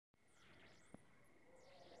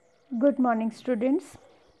Good morning, students.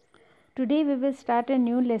 Today we will start a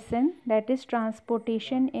new lesson, that is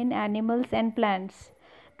transportation in animals and plants.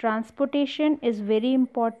 Transportation is very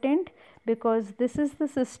important because this is the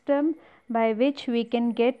system by which we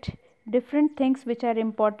can get different things which are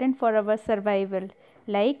important for our survival,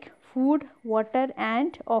 like food, water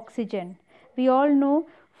and oxygen. We all know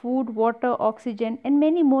food, water, oxygen and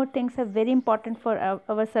many more things are very important for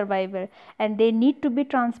our survival, and they need to be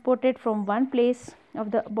transported from one place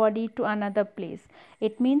of the body to another place.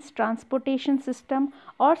 It means transportation system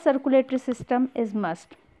or circulatory system is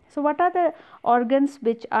must. So what are the organs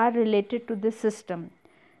which are related to this system?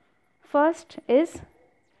 First is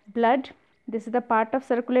blood. This is the part of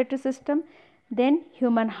circulatory system. Then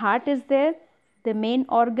human heart is there, the main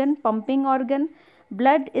organ, pumping organ.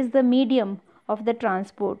 Blood is the medium of the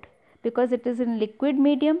transport because it is in liquid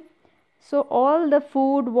medium. So all the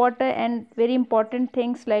food, water and very important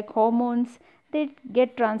things like hormones, they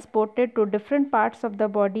get transported to different parts of the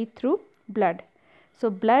body through blood. So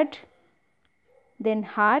blood, then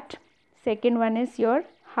heart. Second one is your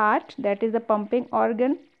heart, that is the pumping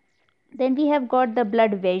organ. Then we have got the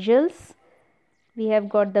blood vessels.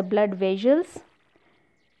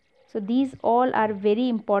 So these all are very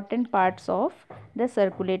important parts of the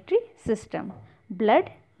circulatory system. Blood,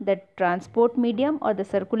 the transport medium or the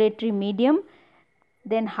circulatory medium,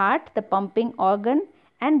 then heart, the pumping organ,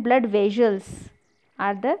 and blood vessels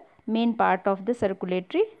are the main part of the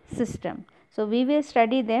circulatory system. So we will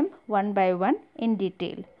study them one by one in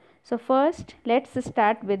detail. So first let's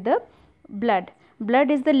start with the blood.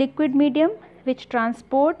 Blood is the liquid medium which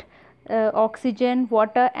transport oxygen,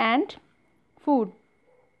 water and food.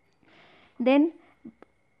 Then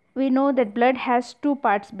we know that blood has two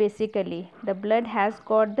parts basically. The blood has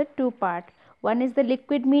got the two parts. One is the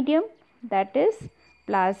liquid medium, that is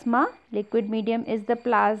plasma. Liquid medium is the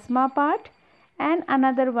plasma part, and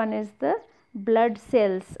another one is the blood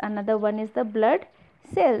cells.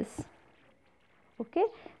 Okay,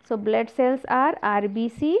 so blood cells are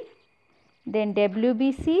RBC, then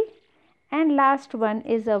WBC, and last one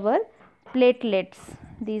is our platelets.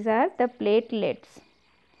 These are the platelets.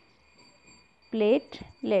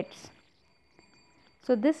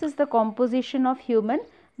 So this is the composition of human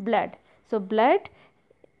blood. So blood,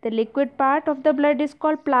 the liquid part of the blood is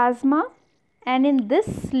called plasma, and in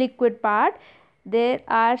this liquid part there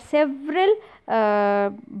are several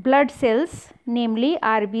blood cells, namely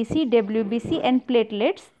RBC, WBC and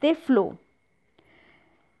platelets. They flow.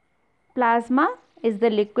 Plasma is the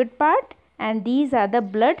liquid part and these are the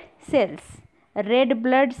blood cells. Red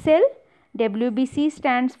blood cell, WBC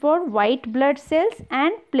stands for white blood cells,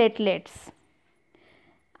 and platelets.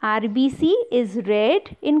 RBC is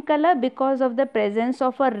red in color because of the presence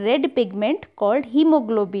of a red pigment called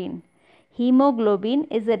hemoglobin. Hemoglobin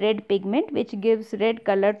is a red pigment which gives red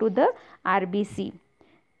color to the RBC.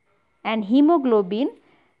 And hemoglobin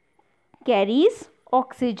carries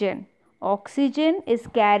oxygen. Oxygen is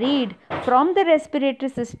carried from the respiratory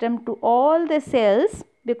system to all the cells,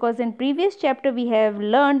 because in previous chapter we have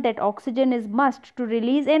learned that oxygen is must to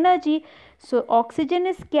release energy. So oxygen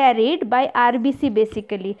is carried by RBC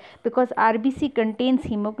basically, because RBC contains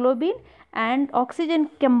hemoglobin and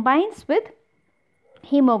oxygen combines with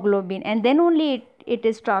hemoglobin and then only it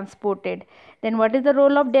is transported. Then what is the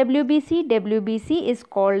role of WBC? WBC is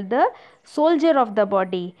called the soldier of the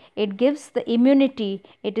body. It gives the immunity.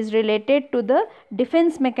 It is related to the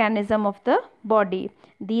defense mechanism of the body.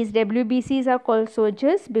 These WBCs are called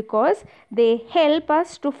soldiers because they help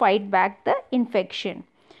us to fight back the infection.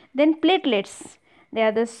 Then platelets.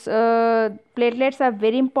 Platelets are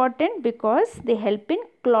very important because they help in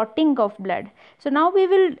clotting of blood. So now we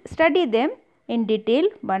will study them in detail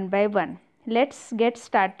one by one. Let's get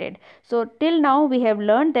started. So till now we have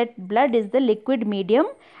learned that blood is the liquid medium,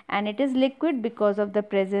 and it is liquid because of the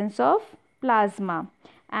presence of plasma,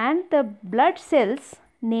 and the blood cells,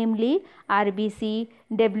 namely RBC,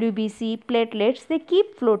 WBC, platelets, they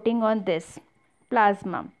keep floating on this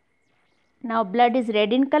plasma. Now blood is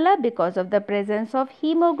red in color because of the presence of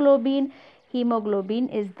hemoglobin. Hemoglobin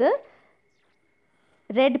is the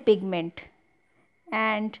red pigment,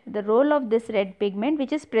 and the role of this red pigment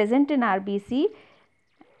which is present in RBC,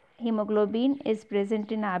 hemoglobin is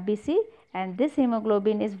present in RBC, and this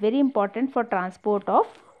hemoglobin is very important for transport of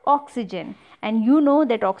oxygen. And you know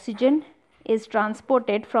that oxygen is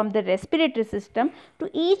transported from the respiratory system to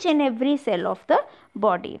each and every cell of the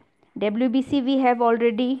body. WBC, we have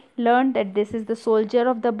already learned that this is the soldier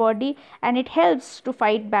of the body and it helps to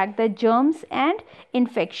fight back the germs and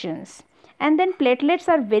infections. And then platelets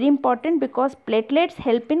are very important because platelets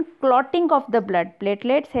help in clotting of the blood.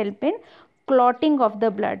 clotting of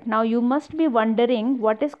the blood. Now you must be wondering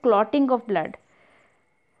what is clotting of blood.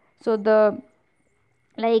 So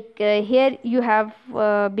here you have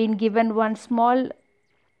been given one small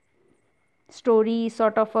story,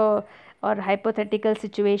 sort of a or hypothetical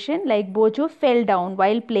situation, like Bojo fell down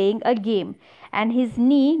while playing a game and his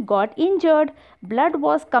knee got injured. Blood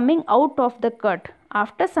was coming out of the cut.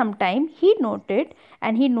 After some time he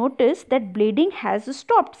noticed that bleeding has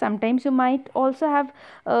stopped. Sometimes you might also have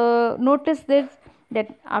noticed this,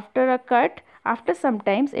 that after a cut, after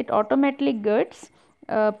sometimes it automatically gets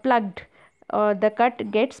plugged, or the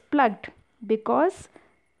cut gets plugged because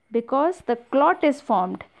the clot is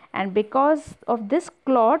formed, and because of this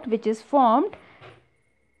clot which is formed,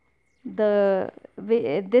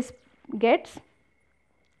 this gets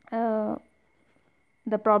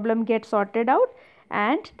the problem gets sorted out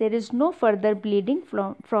and there is no further bleeding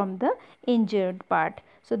from the injured part.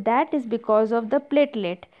 So that is because of the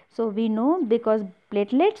platelet. So we know, because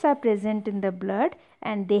platelets are present in the blood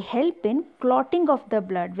and they help in clotting of the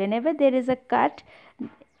blood. Whenever there is a cut,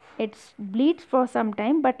 it bleeds for some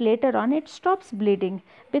time, but later on it stops bleeding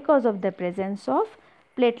because of the presence of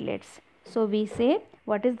platelets. So we say,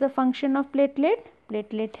 what is the function of platelet?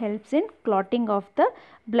 Platelet helps in clotting of the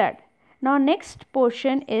blood. Now next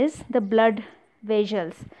portion is the blood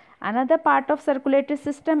vessels. Another part of circulatory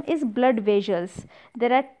system is blood vessels.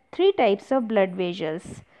 There are three types of blood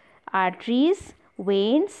vessels: arteries,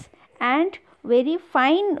 veins, and very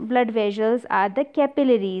fine blood vessels are the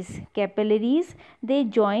capillaries. Capillaries, they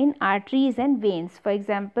join arteries and veins. For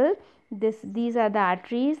example, these are the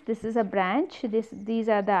arteries, this is a branch, these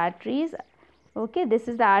are the arteries. Okay, this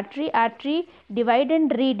is the artery divide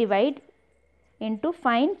and redivide into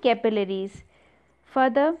fine capillaries.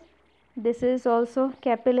 Further, this is also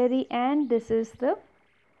capillary, and this is the,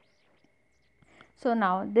 so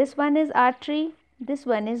now this one is artery, this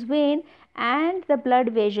one is vein, and the blood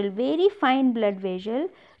vessel, very fine blood vessel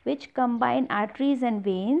which combine arteries and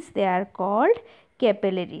veins, they are called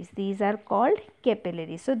capillaries. These are called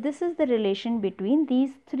capillaries. So this is the relation between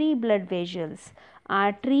these three blood vessels.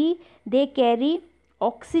 Artery, they carry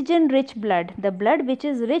oxygen rich blood, the blood which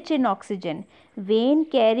is rich in oxygen. Vein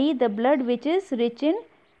carry the blood which is rich in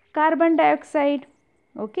carbon dioxide.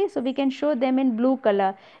 Okay, so we can show them in blue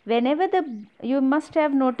color. Whenever you must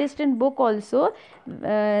have noticed in book also,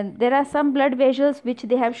 there are some blood vessels which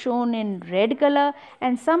they have shown in red color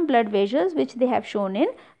and some blood vessels which they have shown in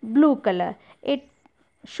blue color. It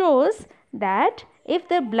shows that if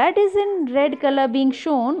the blood is in red color being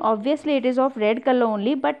shown, obviously it is of red color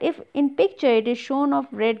only, but if in picture it is shown of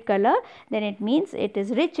red color, then it means it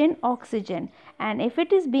is rich in oxygen, and if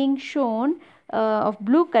it is being shown of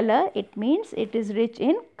blue color, it means it is rich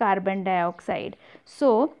in carbon dioxide.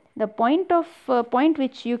 So the point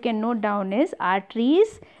which you can note down is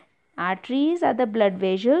arteries. Arteries are the blood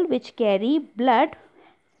vessel which carry blood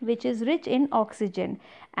which is rich in oxygen,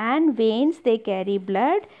 and veins, they carry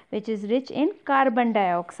blood which is rich in carbon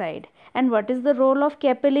dioxide. And what is the role of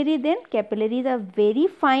capillary then? Capillaries are very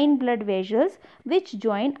fine blood vessels which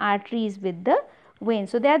join arteries with the veins.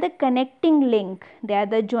 So they are the connecting link, they are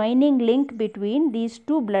the joining link between these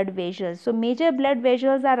two blood vessels. So major blood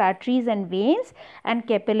vessels are arteries and veins, and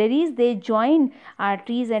capillaries, they join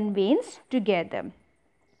arteries and veins together.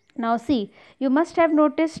 Now see, you must have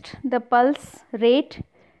noticed the pulse rate.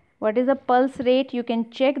 What is the pulse rate? You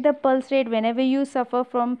can check the pulse rate whenever you suffer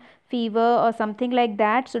from fever or something like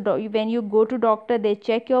that. So when you go to doctor, they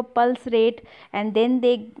check your pulse rate, and then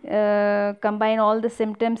they combine all the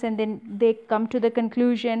symptoms, and then they come to the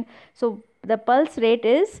conclusion. So the pulse rate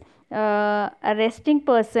is, a resting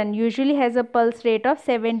person usually has a pulse rate of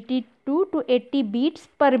 72 to 80 beats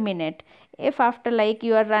per minute. If after like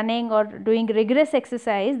you are running or doing rigorous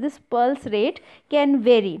exercise, this pulse rate can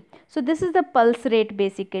vary. So this is the pulse rate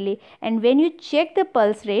basically, and when you check the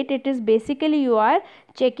pulse rate, it is basically you are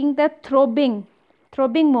checking the throbbing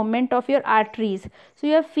movement of your arteries. So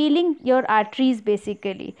you are feeling your arteries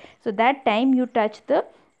basically. So that time you touch the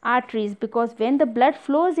arteries, because when the blood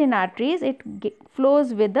flows in arteries, it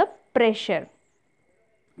flows with the pressure.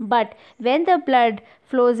 But when the blood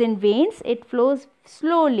flows in veins, it flows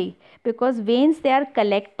slowly, because veins, they are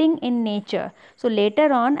collecting in nature. So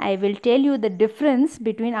later on I will tell you the difference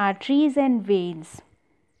between arteries and veins.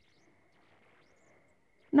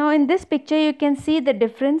 Now in this picture you can see the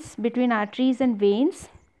difference between arteries and veins.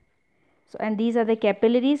 So, and these are the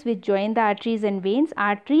capillaries which join the arteries and veins.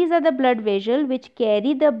 Arteries are the blood vessel which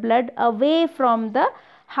carry the blood away from the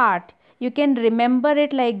heart. You can remember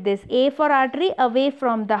it like this: A for artery, away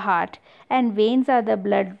from the heart. And veins are the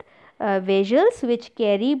blood vessels which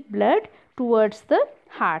carry blood towards the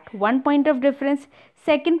heart. One point of difference.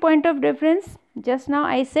 Second point of difference, just now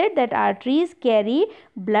I said that arteries carry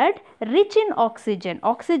blood rich in oxygen,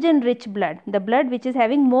 oxygen rich blood, the blood which is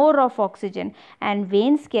having more of oxygen, and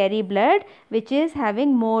veins carry blood which is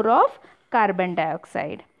having more of carbon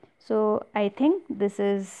dioxide. So I think this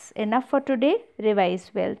is enough for today.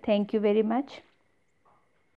 Revise well. Thank you very much.